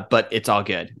 But it's all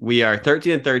good. We are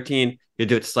 13-13. You'll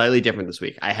do it slightly different this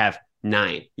week. I have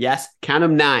 9. Yes, count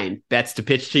them 9 bets to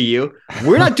pitch to you.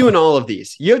 We're not doing all of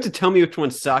these. You have to tell me which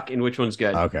ones suck and which one's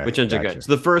good. Okay, which ones are good.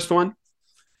 So the first one,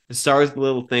 it starts with a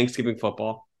little Thanksgiving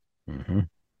football. Mm-hmm.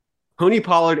 Tony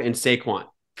Pollard and Saquon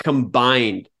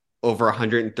combined over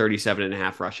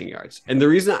 137.5 rushing yards. And the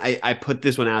reason I put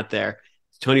this one out there,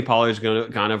 Tony Pollard's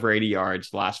gone over 80 yards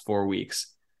the last 4 weeks.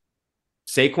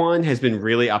 Saquon has been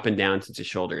really up and down since his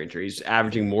shoulder injury. He's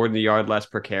averaging more than a yard less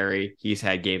per carry. He's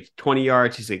had games 20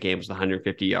 yards. He's had games with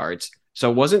 150 yards.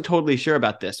 So I wasn't totally sure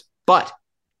about this. But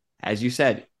as you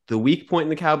said, the weak point in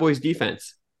the Cowboys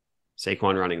defense,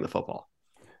 Saquon running the football.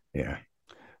 Yeah,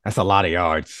 that's a lot of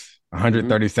yards.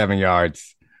 137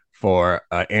 yards for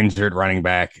an injured running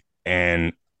back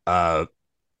and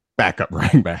backup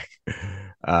running back.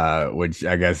 Which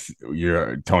I guess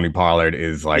your Tony Pollard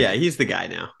is he's the guy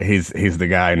now. He's the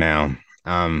guy now.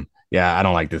 I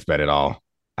don't like this bet at all.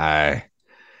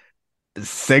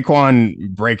 Saquon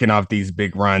breaking off these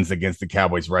big runs against the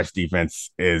Cowboys rush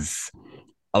defense is,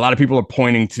 a lot of people are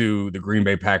pointing to the Green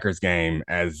Bay Packers game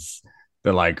as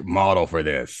the model for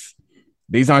this.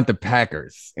 These aren't the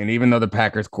Packers. And even though the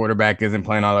Packers quarterback isn't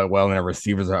playing all that well and their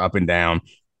receivers are up and down,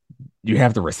 you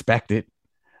have to respect it.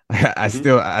 I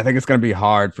think it's going to be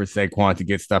hard for Saquon to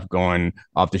get stuff going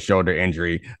off the shoulder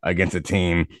injury against a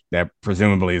team that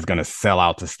presumably is going to sell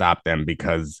out to stop them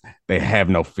because they have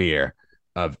no fear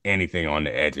of anything on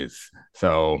the edges.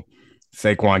 So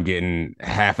Saquon getting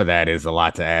half of that is a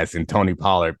lot to ask. And Tony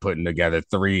Pollard putting together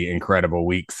 3 incredible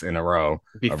weeks in a row.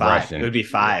 It'd be 5. Rushing. It would be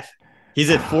 5. He's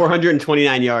at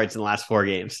 429 yards in the last 4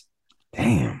 games.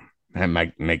 Damn, that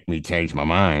might make me change my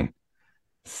mind.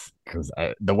 Because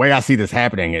the way I see this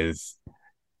happening is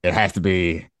it has to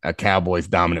be a Cowboys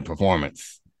dominant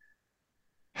performance.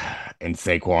 And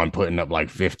Saquon putting up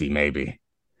 50 maybe.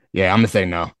 Yeah, I'm going to say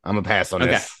no. I'm going to pass on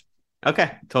this.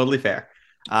 Okay, totally fair.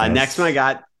 Next one I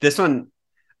got, this one,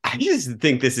 I just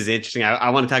think this is interesting.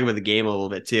 I want to talk about the game a little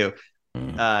bit too.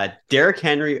 Derrick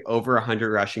Henry over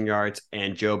 100 rushing yards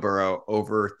and Joe Burrow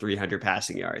over 300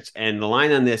 passing yards. And the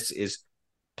line on this is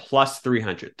plus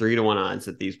 300, 3-1 odds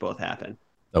that these both happen.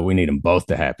 So we need them both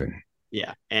to happen.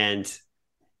 Yeah. And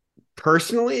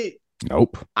personally,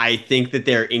 nope. I think that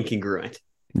they're incongruent.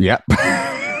 Yep.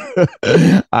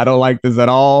 I don't like this at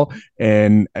all.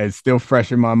 And it's still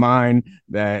fresh in my mind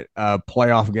that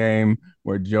playoff game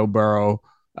where Joe Burrow,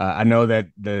 I know that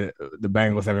the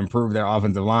Bengals have improved their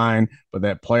offensive line, but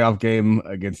that playoff game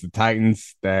against the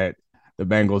Titans that the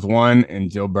Bengals won and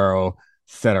Joe Burrow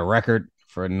set a record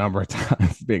for a number of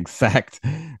times being sacked.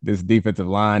 This defensive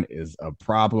line is a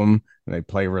problem. They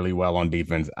play really well on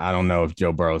defense. I don't know if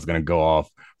Joe Burrow is going to go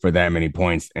off for that many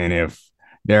points. And if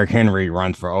Derrick Henry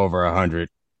runs for over 100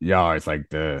 yards, like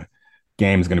the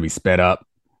game's going to be sped up.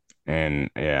 And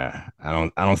yeah, I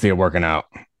don't see it working out.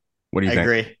 What do you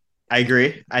think? I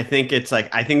agree. I think this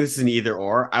is an either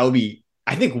or.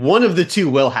 I think one of the two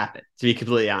will happen, to be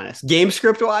completely honest. Game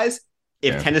script wise,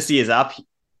 if Tennessee is up,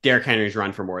 Derrick Henry's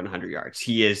run for more than 100 yards.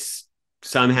 He is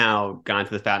somehow gone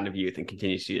to the fountain of youth and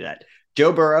continues to do that.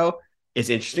 Joe Burrow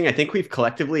is interesting. I think we've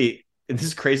collectively, and this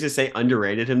is crazy to say,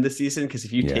 underrated him this season, because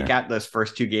if you take out those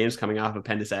first 2 games coming off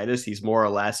appendicitis, he's more or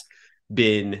less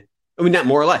been, I mean, not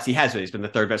more or less, he has been. He's been the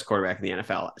 3rd best quarterback in the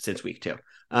NFL since week 2.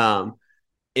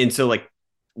 And so like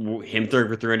him throwing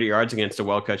for 300 yards against a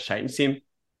well-coached Titans team,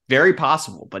 very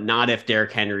possible, but not if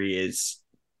Derrick Henry is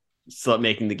still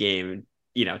making the game,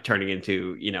 turning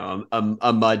into,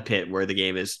 a mud pit where the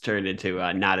game is turned into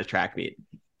not a track meet.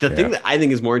 The thing that I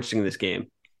think is more interesting in this game,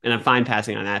 and I'm fine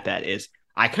passing on that bet, is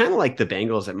I kind of like the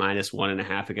Bengals at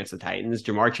 -1.5 against the Titans.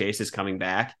 Jamar Chase is coming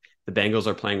back. The Bengals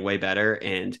are playing way better.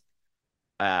 And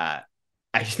I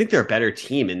just think they're a better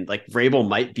team. And like Vrabel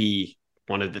might be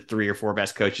one of the 3 or 4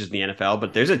 best coaches in the NFL,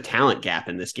 but there's a talent gap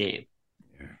in this game.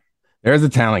 There's a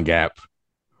talent gap.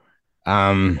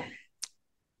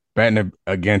 Betting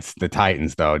against the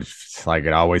Titans, though, just like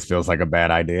it always feels like a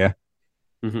bad idea.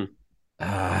 Mm-hmm.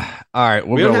 All right,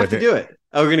 we don't have to do it.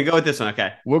 Oh, we're going to go with this one.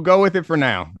 Okay. We'll go with it for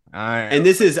now. And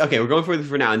this is, okay, we're going for it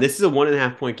for now. And this is a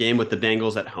 1.5 point game with the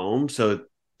Bengals at home. So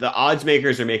the odds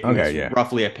makers are making this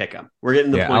roughly a pick 'em. We're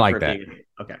getting the point. I like for that.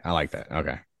 Okay. I like that.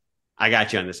 Okay. I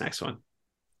got you on this next one.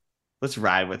 Let's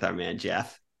ride with our man,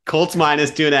 Jeff. Colts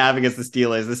 -2.5 against the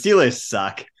Steelers. The Steelers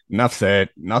suck. Enough said.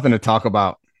 Nothing to talk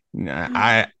about.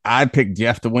 I picked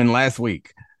Jeff to win last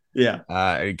week. Yeah.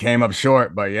 It came up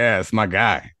short, but yeah, it's my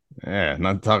guy. Yeah,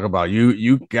 nothing to talk about.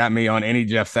 You got me on any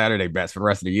Jeff Saturday bets for the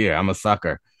rest of the year. I'm a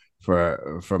sucker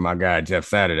for my guy Jeff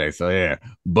Saturday. So yeah,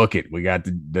 book it. We got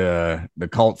the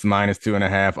Colts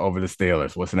 -2.5 over the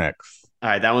Steelers. What's next? All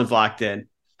right, that one's locked in.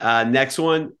 Next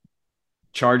one,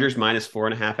 Chargers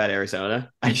 -4.5 at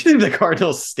Arizona. I just think the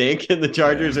Cardinals stink and the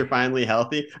Chargers are finally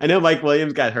healthy. I know Mike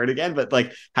Williams got hurt again, but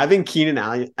like having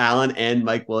Keenan Allen and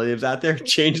Mike Williams out there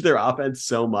changed their offense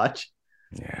so much.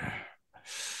 Yeah.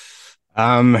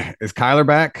 Is Kyler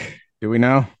back? Do we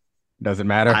know? Does it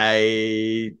matter?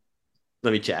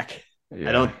 Let me check. Yeah.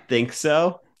 I don't think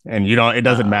so. And it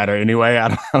doesn't matter anyway.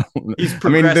 He's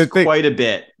progressed quite a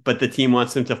bit, but the team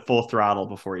wants him to full throttle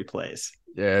before he plays.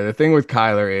 Yeah, the thing with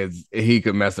Kyler is he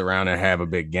could mess around and have a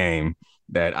big game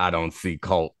that I don't see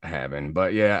Colt having.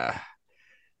 But yeah,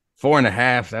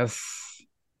 4.5.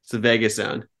 It's the Vegas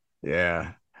zone.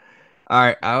 Yeah. All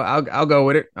right, I'll go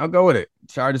with it. I'll go with it.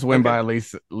 Chargers win by at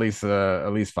least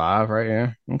 5, right?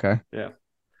 Yeah. Okay.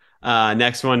 Yeah.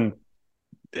 Next one,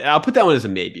 I'll put that one as a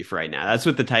maybe for right now. That's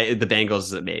what the Bengals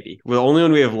is a maybe. Well, the only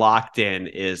one we have locked in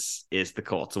is the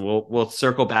Colts, and we'll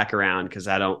circle back around because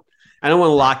I don't want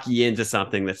to lock you into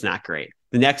something that's not great.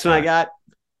 The next one I got,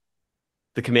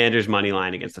 the Commanders money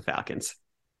line against the Falcons.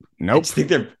 Nope. I just think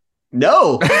they're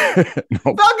nope.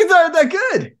 Falcons aren't that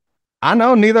good. I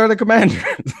know, neither are the Commanders.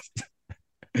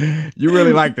 You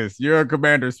really like this. You're a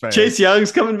Commanders fan. Chase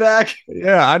Young's coming back.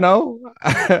 Yeah, I know.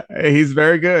 He's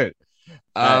very good.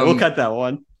 We'll cut that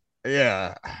one.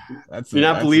 Yeah. You're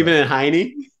not believing in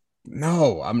Heine?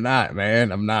 No, I'm not,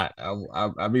 man. I'm not.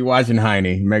 I'll be watching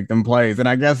Heine make them plays. And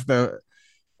I guess the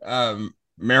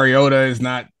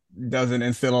Mariota doesn't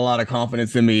instill a lot of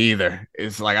confidence in me either.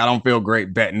 It's like I don't feel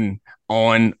great betting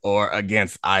on or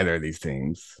against either of these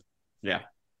teams. Yeah,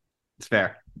 it's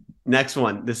fair. Next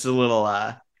one. This is a little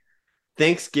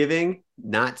Thanksgiving,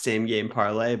 not same game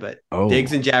parlay, but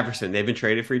Diggs and Jefferson. They've been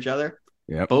traded for each other.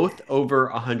 Yep. Both over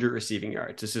 100 receiving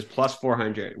yards. This is plus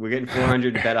 400. We're getting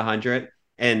 400 to bet 100.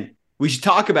 And we should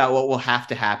talk about what will have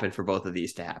to happen for both of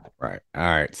these to happen. Right. All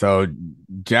right. So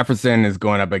Jefferson is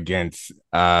going up against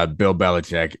Bill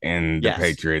Belichick and the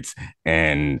Patriots.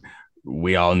 And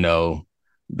we all know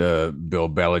the Bill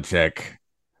Belichick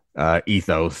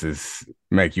ethos is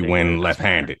make you win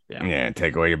left-handed. Yeah,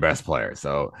 take away your best player.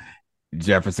 So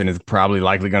Jefferson is probably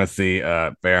likely going to see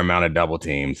a fair amount of double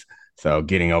teams. So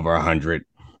getting over 100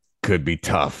 could be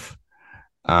tough.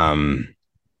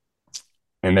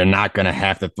 And they're not going to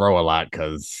have to throw a lot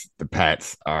because the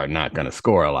Pats are not going to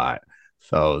score a lot.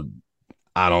 So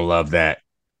I don't love that.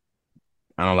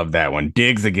 I don't love that one.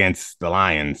 Diggs against the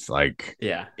Lions,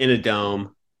 in a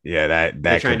dome. Yeah,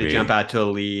 they're trying to jump out to a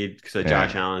lead so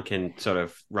Josh Allen can sort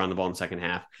of run the ball in the second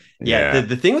half. Yeah.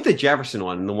 The thing with the Jefferson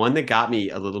one, and the one that got me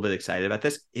a little bit excited about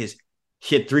this is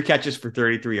He had 3 catches for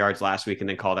 33 yards last week and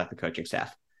then called out the coaching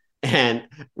staff. And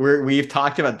we've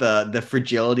talked about the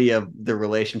fragility of the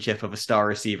relationship of a star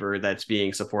receiver that's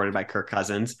being supported by Kirk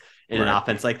Cousins in an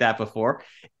offense like that before.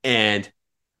 And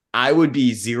I would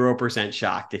be 0%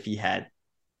 shocked if he had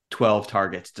 12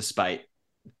 targets despite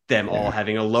them all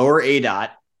having a lower ADOT,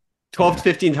 12 to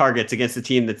 15 targets against a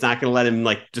team that's not going to let him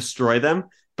like destroy them.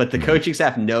 But the coaching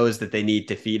staff knows that they need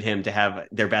to feed him to have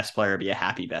their best player be a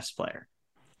happy best player.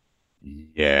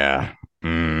 Yeah.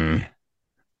 I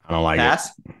don't like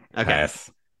Pass? it. Okay. Pass.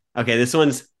 Okay, this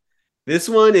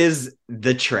one is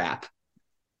the trap.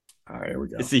 All right, here we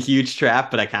go. It's a huge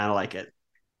trap, but I kind of like it.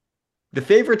 The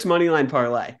favorites money line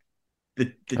parlay.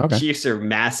 The Chiefs are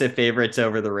massive favorites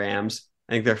over the Rams.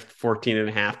 I think they're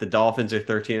 14.5. The Dolphins are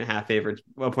 13.5 favorites,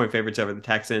 1-point favorites over the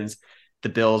Texans. The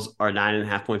Bills are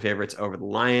 9.5-point favorites over the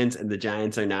Lions, and the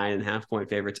Giants are 9.5-point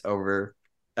favorites over.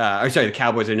 The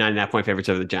Cowboys are 9.5-point favorites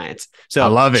over the Giants. So I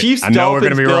love it. Chiefs, I know Dolphins, we're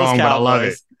going to be Bills, wrong, Cowboys. but I love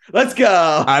it. Let's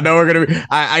go. I know we're going to be.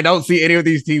 I don't see any of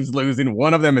these teams losing.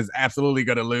 One of them is absolutely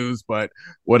going to lose, but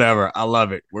whatever. I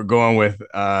love it. We're going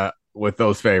with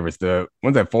those favorites.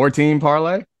 What's that? 4-team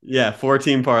parlay? Yeah,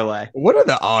 4-team parlay. What are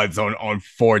the odds on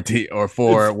 4-team or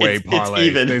 4-way parlays? It's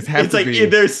even. It's like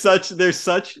there's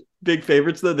such big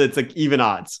favorites though that's like even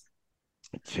odds.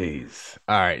 Jeez.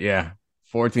 All right, yeah.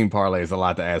 4-team parlay is a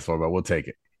lot to ask for, but we'll take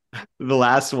it. The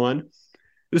last one.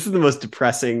 This is the most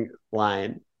depressing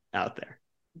line out there.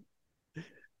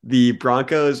 The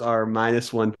Broncos are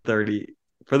minus 130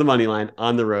 for the money line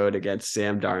on the road against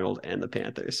Sam Darnold and the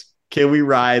Panthers. Can we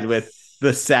ride with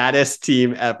the saddest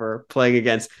team ever playing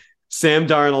against Sam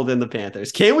Darnold and the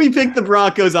Panthers? Can we pick the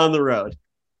Broncos on the road?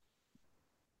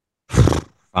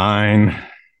 Fine.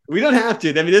 We don't have to.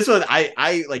 I mean, this one,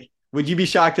 I like, would you be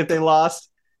shocked if they lost?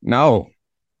 No.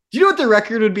 Do you know what the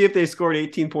record would be if they scored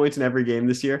 18 points in every game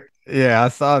this year? Yeah, I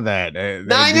saw that.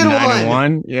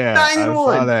 9-1. Yeah, 9-1. I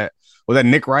saw that. Well, that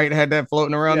Nick Wright had that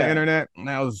floating around the internet.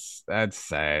 That's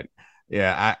sad.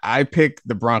 Yeah, I picked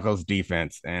the Broncos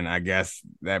defense, and I guess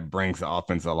that brings the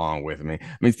offense along with me.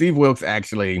 I mean, Steve Wilkes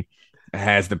actually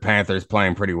has the Panthers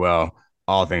playing pretty well,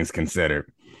 all things considered.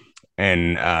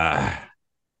 And I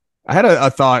had a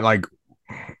thought, like,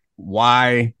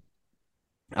 why –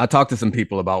 I talked to some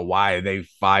people about why they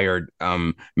fired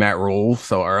Matt Rule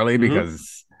so early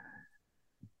because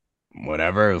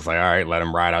whatever. It was like, all right, let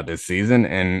him ride out this season.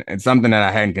 And it's something that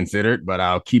I hadn't considered, but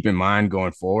I'll keep in mind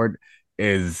going forward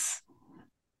is –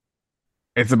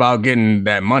 it's about getting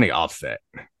that money offset.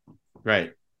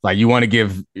 Right. Like you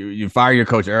fire your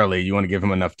coach early. You want to give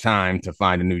him enough time to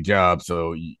find a new job.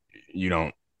 So you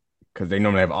don't, because they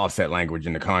normally have offset language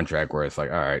in the contract where it's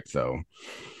like, all right, so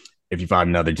if you find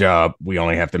another job, we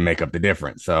only have to make up the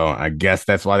difference. So I guess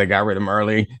that's why they got rid of him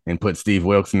early and put Steve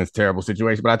Wilkes in this terrible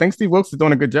situation. But I think Steve Wilkes is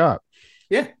doing a good job.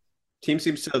 Yeah. Team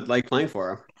seems to like playing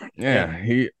for him.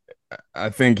 Yeah. I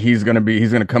think he's going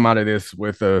to come out of this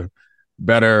with a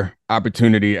better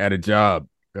opportunity at a job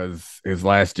because his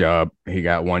last job, he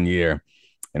got 1 year.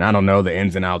 And I don't know the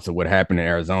ins and outs of what happened in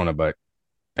Arizona, but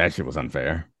that shit was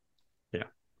unfair. Yeah.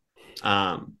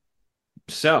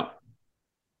 So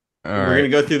we're going to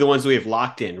go through the ones we have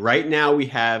locked in. Right now we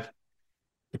have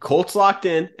the Colts locked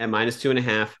in at minus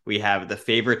 2.5. We have the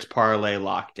favorites parlay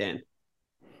locked in.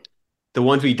 The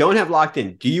ones we don't have locked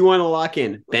in, do you want to lock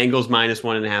in Bengals minus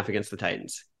 1.5 against the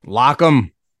Titans? Lock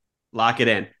them. Lock it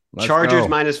in. Let's Chargers go.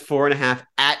 minus 4.5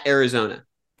 at Arizona.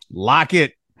 Lock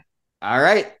it. All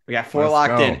right. We got 4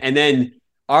 locked in. And then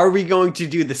are we going to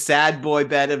do the sad boy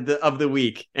bet of the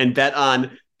week and bet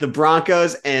on the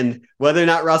Broncos and whether or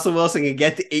not Russell Wilson can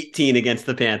get to 18 against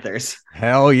the Panthers?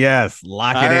 Hell yes.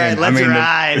 Lock it in. Let's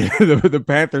ride. The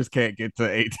Panthers can't get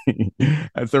to 18.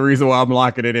 That's the reason why I'm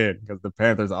locking it in, because the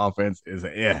Panthers offense is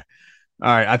All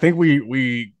right. I think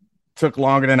we took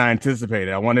longer than I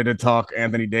anticipated. I wanted to talk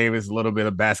Anthony Davis, a little bit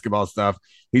of basketball stuff.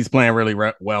 He's playing really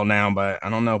well now, but I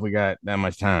don't know if we got that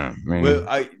much time. I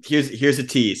mean, here's a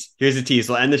tease.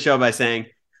 We'll end the show by saying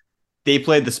they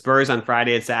played the Spurs on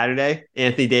Friday and Saturday.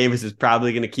 Anthony Davis is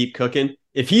probably going to keep cooking.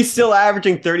 If he's still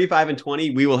averaging 35 and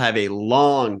 20, we will have a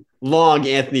long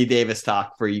Anthony Davis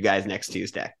talk for you guys next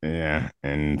Tuesday. Yeah,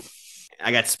 and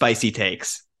I got spicy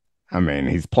takes. I mean,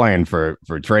 he's playing for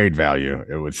trade value,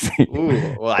 it would seem.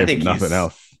 Ooh, well, I think nothing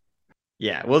else.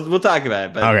 Yeah, we'll talk about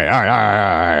it. But okay, all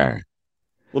right.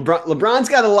 LeBron's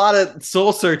got a lot of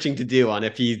soul searching to do on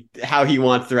how he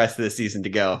wants the rest of the season to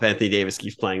go if Anthony Davis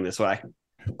keeps playing this way.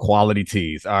 Quality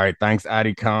teas. All right, thanks,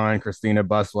 Adi Khan, Christina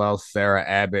Buswell, Sarah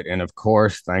Abbott, and of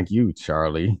course, thank you,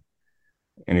 Charlie.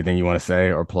 Anything you want to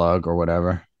say or plug or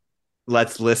whatever?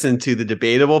 let's listen to the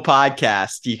Debatable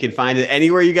podcast. You can find it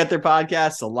anywhere you get their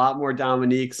podcasts. A lot more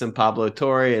Dominique, some Pablo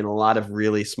Torre, and a lot of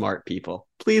really smart people.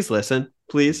 Please listen,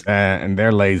 please. And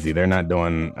they're lazy. They're not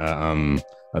doing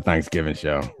a Thanksgiving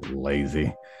show.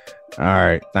 Lazy. All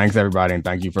right. Thanks, everybody. And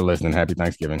thank you for listening. Happy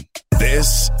Thanksgiving.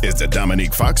 This is the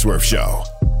Dominique Foxworth Show.